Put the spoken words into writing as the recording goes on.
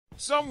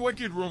Some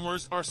wicked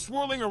rumors are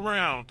swirling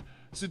around,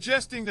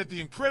 suggesting that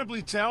the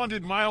incredibly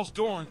talented Myles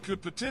Dorn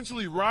could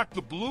potentially rock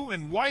the blue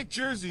and white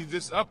jersey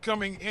this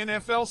upcoming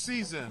NFL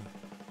season.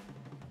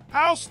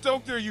 How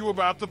stoked are you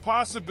about the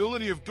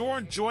possibility of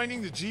Dorn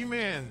joining the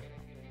G-Men?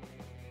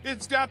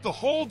 It's got the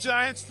whole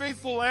Giants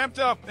faithful amped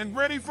up and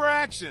ready for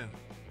action.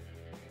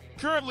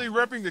 Currently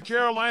repping the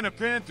Carolina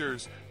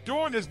Panthers,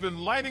 Dorn has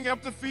been lighting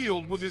up the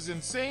field with his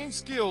insane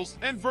skills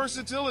and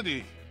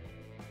versatility.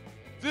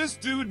 This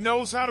dude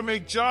knows how to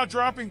make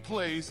jaw-dropping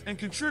plays and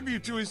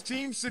contribute to his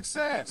team's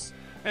success,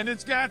 and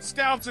it's got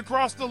scouts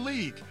across the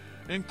league,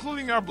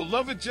 including our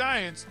beloved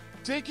Giants,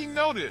 taking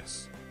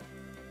notice.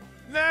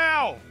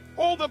 Now,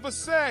 hold up a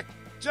sec,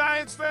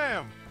 Giants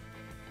fam.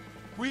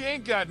 We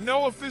ain't got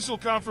no official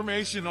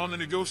confirmation on the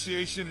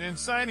negotiation and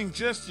signing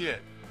just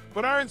yet,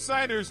 but our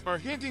insiders are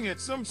hinting at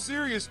some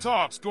serious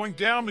talks going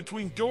down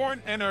between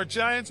Dorn and our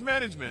Giants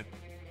management.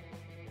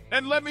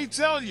 And let me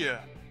tell you,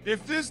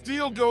 if this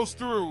deal goes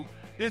through,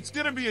 it's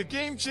going to be a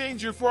game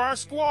changer for our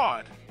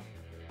squad.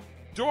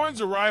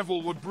 Dorn's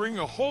arrival would bring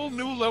a whole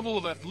new level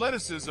of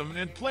athleticism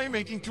and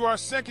playmaking to our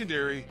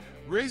secondary,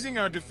 raising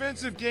our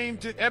defensive game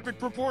to epic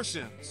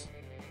proportions.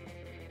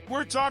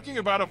 We're talking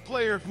about a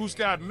player who's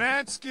got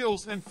mad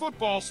skills and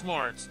football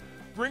smarts,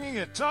 bringing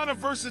a ton of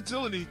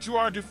versatility to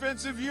our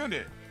defensive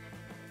unit.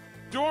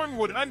 Dorn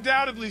would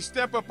undoubtedly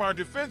step up our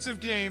defensive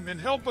game and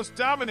help us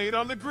dominate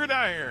on the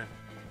gridiron.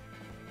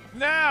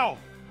 Now,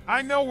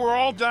 I know we're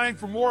all dying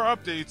for more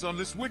updates on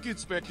this wicked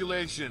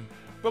speculation,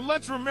 but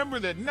let's remember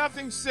that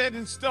nothing's set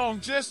in stone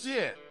just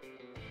yet.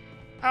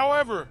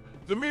 However,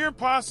 the mere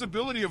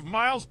possibility of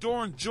Myles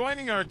Dorn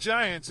joining our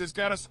Giants has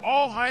got us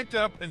all hyped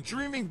up and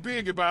dreaming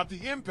big about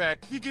the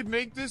impact he could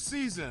make this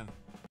season.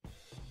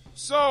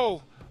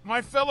 So,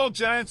 my fellow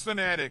Giants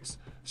fanatics,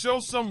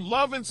 show some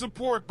love and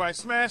support by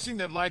smashing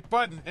that like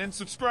button and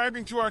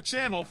subscribing to our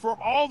channel for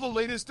all the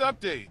latest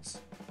updates.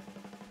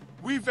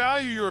 We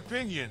value your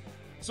opinion,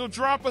 so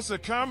drop us a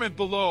comment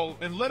below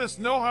and let us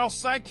know how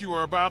psyched you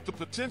are about the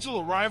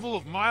potential arrival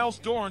of Myles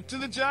Dorn to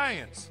the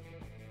Giants.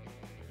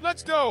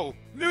 Let's go,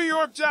 New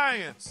York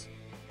Giants!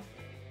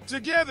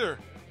 Together,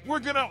 we're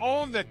gonna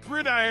own that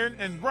gridiron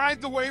and ride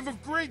the wave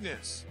of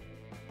greatness.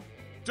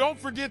 Don't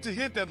forget to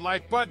hit that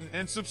like button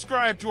and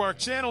subscribe to our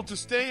channel to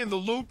stay in the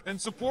loop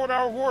and support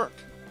our work.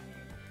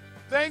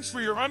 Thanks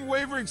for your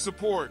unwavering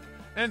support,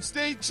 and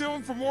stay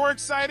tuned for more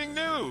exciting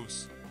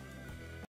news.